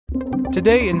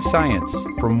Today in Science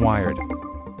from Wired.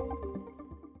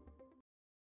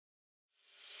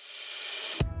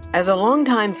 As a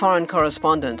longtime foreign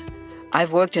correspondent,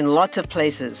 I've worked in lots of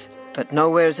places, but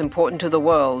nowhere as important to the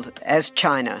world as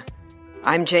China.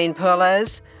 I'm Jane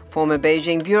Perlez, former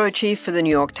Beijing bureau chief for the New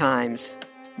York Times.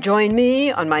 Join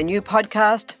me on my new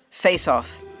podcast, Face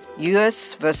Off,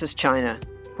 U.S. versus China,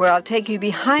 where I'll take you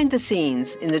behind the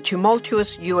scenes in the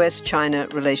tumultuous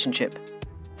U.S.-China relationship.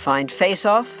 Find Face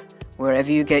Off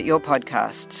wherever you get your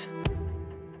podcasts.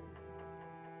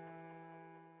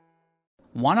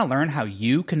 Want to learn how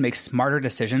you can make smarter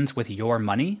decisions with your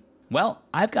money? Well,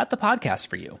 I've got the podcast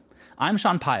for you. I'm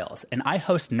Sean Piles, and I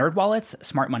host NerdWallet's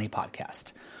Smart Money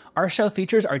Podcast. Our show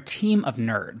features our team of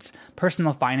nerds,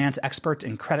 personal finance experts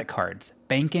in credit cards,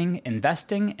 banking,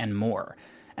 investing, and more.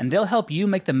 And they'll help you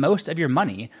make the most of your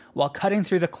money while cutting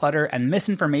through the clutter and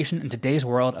misinformation in today's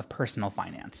world of personal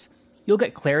finance. You'll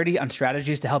get clarity on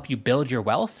strategies to help you build your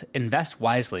wealth, invest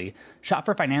wisely, shop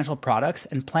for financial products,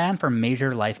 and plan for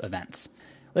major life events.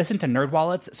 Listen to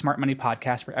NerdWallet's Smart Money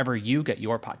Podcast wherever you get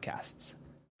your podcasts.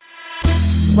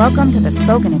 Welcome to the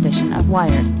spoken edition of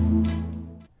Wired.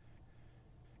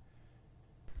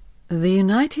 The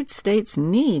United States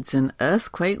needs an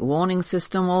earthquake warning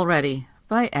system already,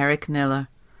 by Eric Niller.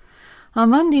 On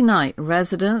Monday night,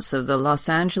 residents of the Los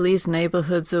Angeles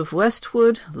neighborhoods of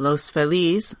Westwood, Los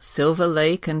Feliz, Silver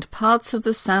Lake, and parts of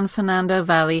the San Fernando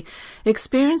Valley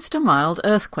experienced a mild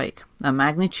earthquake, a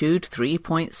magnitude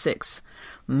 3.6.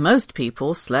 Most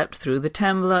people slept through the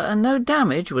temblor and no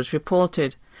damage was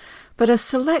reported. But a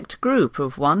select group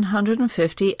of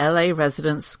 150 LA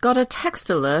residents got a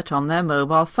text alert on their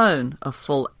mobile phone a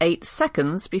full 8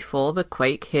 seconds before the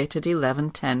quake hit at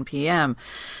 11:10 p.m.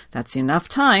 That's enough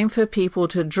time for people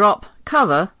to drop,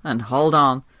 cover, and hold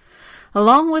on.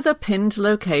 Along with a pinned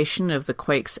location of the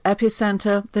quake's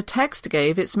epicenter, the text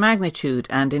gave its magnitude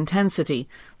and intensity,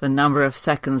 the number of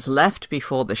seconds left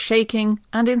before the shaking,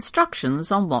 and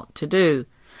instructions on what to do.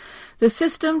 The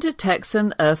system detects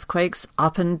an earthquake's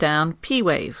up and down P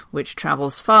wave, which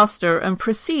travels faster and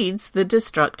precedes the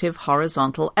destructive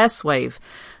horizontal S wave,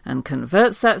 and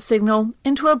converts that signal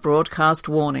into a broadcast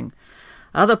warning.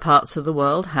 Other parts of the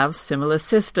world have similar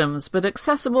systems, but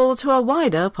accessible to a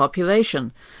wider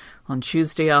population. On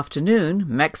Tuesday afternoon,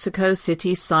 Mexico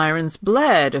City sirens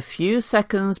blared a few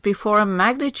seconds before a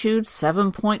magnitude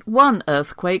 7.1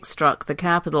 earthquake struck the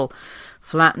capital,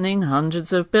 flattening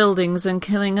hundreds of buildings and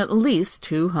killing at least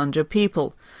 200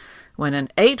 people. When an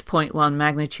 8.1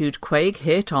 magnitude quake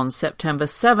hit on September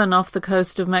 7 off the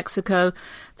coast of Mexico,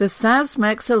 the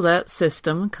SASMEX alert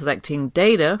system, collecting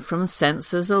data from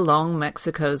sensors along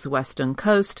Mexico's western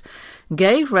coast,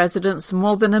 gave residents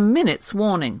more than a minute's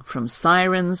warning from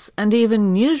sirens and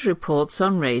even news reports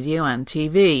on radio and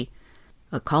TV.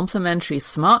 A complimentary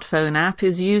smartphone app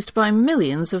is used by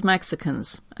millions of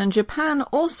Mexicans, and Japan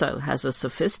also has a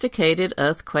sophisticated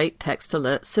earthquake text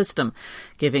alert system,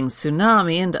 giving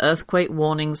tsunami and earthquake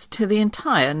warnings to the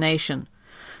entire nation.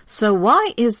 So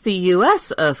why is the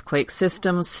U.S. earthquake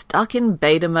system stuck in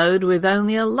beta mode with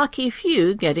only a lucky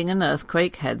few getting an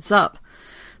earthquake heads up?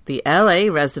 The LA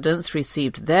residents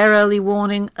received their early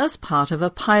warning as part of a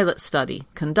pilot study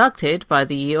conducted by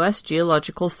the U.S.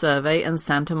 Geological Survey and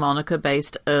Santa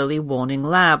Monica-based early warning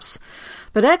labs.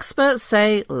 But experts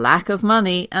say lack of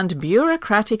money and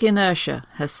bureaucratic inertia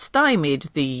has stymied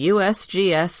the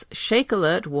USGS Shake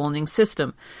Alert warning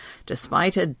system,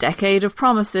 despite a decade of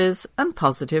promises and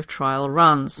positive trial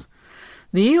runs.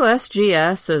 The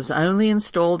USGS has only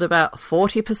installed about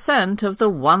 40% of the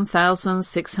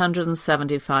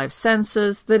 1,675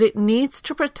 sensors that it needs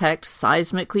to protect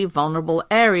seismically vulnerable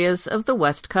areas of the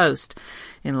West Coast,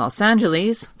 in Los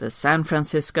Angeles, the San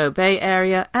Francisco Bay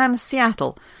Area, and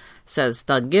Seattle, says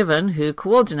Doug Given, who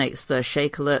coordinates the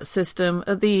Shake Alert system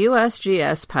at the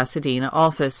USGS Pasadena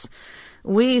office.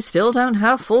 "We still don't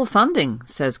have full funding,"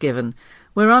 says Given.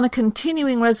 "We're on a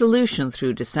continuing resolution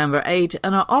through December 8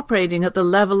 and are operating at the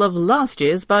level of last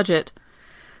year's budget."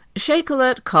 Shake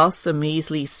Alert costs a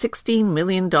measly $16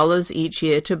 million each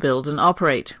year to build and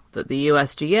operate, but the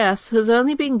USGS has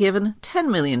only been given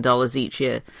 $10 million each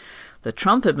year. The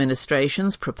Trump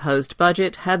administration's proposed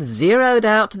budget had zeroed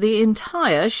out the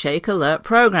entire Shake Alert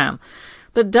program,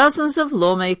 but dozens of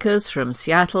lawmakers from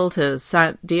Seattle to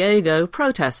San Diego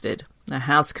protested. A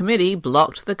House committee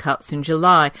blocked the cuts in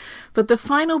July, but the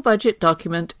final budget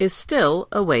document is still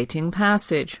awaiting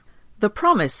passage. The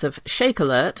promise of Shake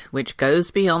Alert, which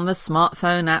goes beyond the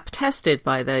smartphone app tested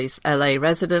by these LA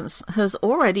residents, has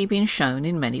already been shown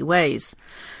in many ways.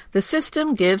 The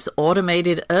system gives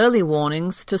automated early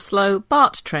warnings to slow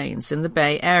BART trains in the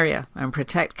Bay Area and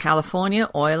protect California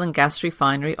oil and gas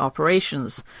refinery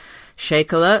operations.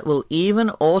 Shake Alert will even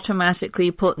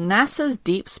automatically put NASA's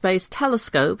Deep Space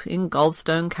Telescope in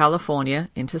Goldstone, California,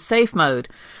 into safe mode.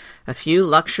 A few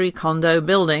luxury condo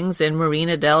buildings in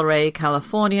Marina del Rey,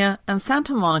 California, and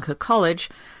Santa Monica College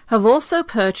have also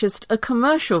purchased a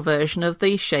commercial version of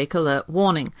the Shake Alert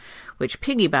warning, which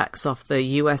piggybacks off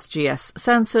the USGS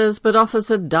sensors but offers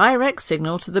a direct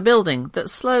signal to the building that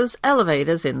slows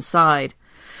elevators inside.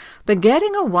 But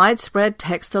getting a widespread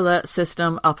text alert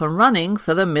system up and running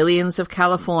for the millions of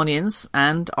Californians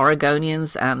and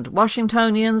Oregonians and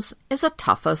Washingtonians is a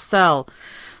tougher sell.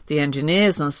 The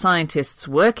engineers and scientists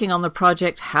working on the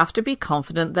project have to be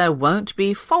confident there won't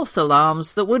be false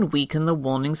alarms that would weaken the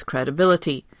warning's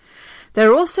credibility.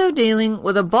 They're also dealing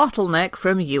with a bottleneck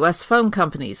from US phone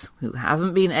companies, who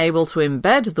haven't been able to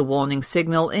embed the warning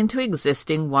signal into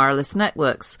existing wireless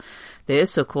networks.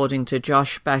 This, according to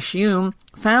Josh Bashium,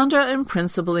 founder and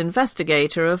principal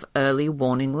investigator of Early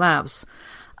Warning Labs.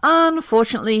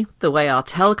 Unfortunately, the way our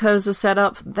telcos are set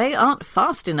up, they aren't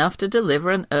fast enough to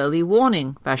deliver an early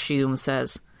warning, Bashium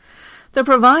says. The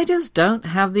providers don't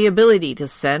have the ability to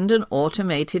send an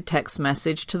automated text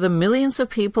message to the millions of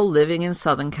people living in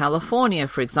Southern California,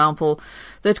 for example,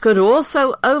 that could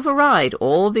also override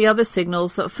all the other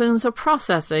signals that phones are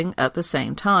processing at the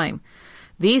same time.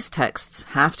 These texts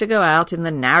have to go out in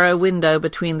the narrow window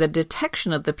between the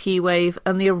detection of the P wave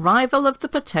and the arrival of the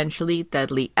potentially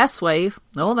deadly S wave,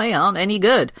 or they aren't any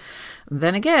good.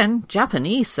 Then again,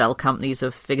 Japanese cell companies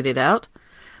have figured it out.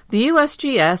 The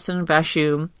USGS and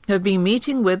Bashium have been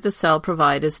meeting with the cell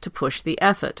providers to push the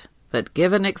effort, but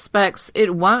Given expects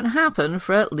it won't happen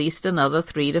for at least another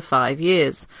 3 to 5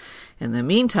 years. In the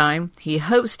meantime, he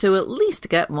hopes to at least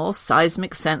get more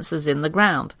seismic sensors in the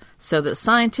ground, so that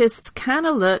scientists can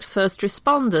alert first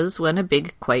responders when a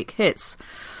big quake hits.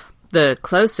 The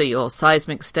closer your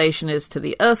seismic station is to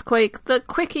the earthquake, the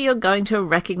quicker you're going to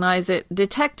recognize it,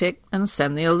 detect it, and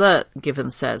send the alert,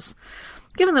 Given says.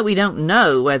 Given that we don't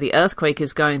know where the earthquake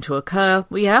is going to occur,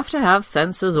 we have to have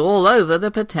sensors all over the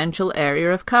potential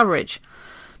area of coverage.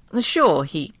 Sure,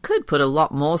 he could put a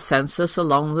lot more sensors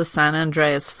along the San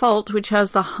Andreas Fault, which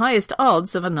has the highest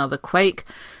odds of another quake,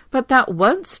 but that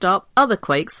won't stop other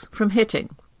quakes from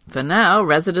hitting. For now,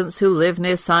 residents who live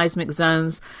near seismic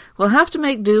zones will have to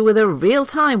make do with a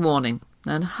real-time warning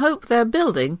and hope their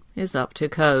building is up to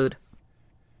code.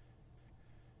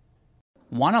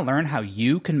 Want to learn how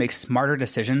you can make smarter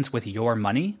decisions with your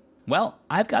money? Well,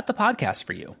 I've got the podcast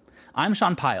for you. I'm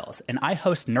Sean Piles, and I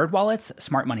host NerdWallet's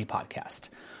Smart Money Podcast.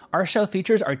 Our show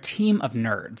features our team of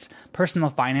nerds, personal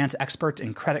finance experts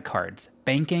in credit cards,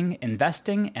 banking,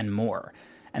 investing, and more.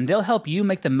 And they'll help you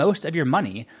make the most of your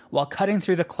money while cutting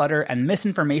through the clutter and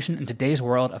misinformation in today's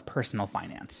world of personal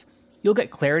finance. You'll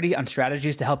get clarity on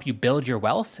strategies to help you build your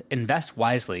wealth, invest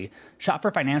wisely, shop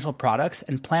for financial products,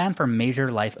 and plan for major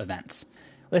life events.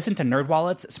 Listen to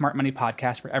NerdWallet's Smart Money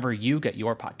Podcast wherever you get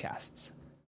your podcasts.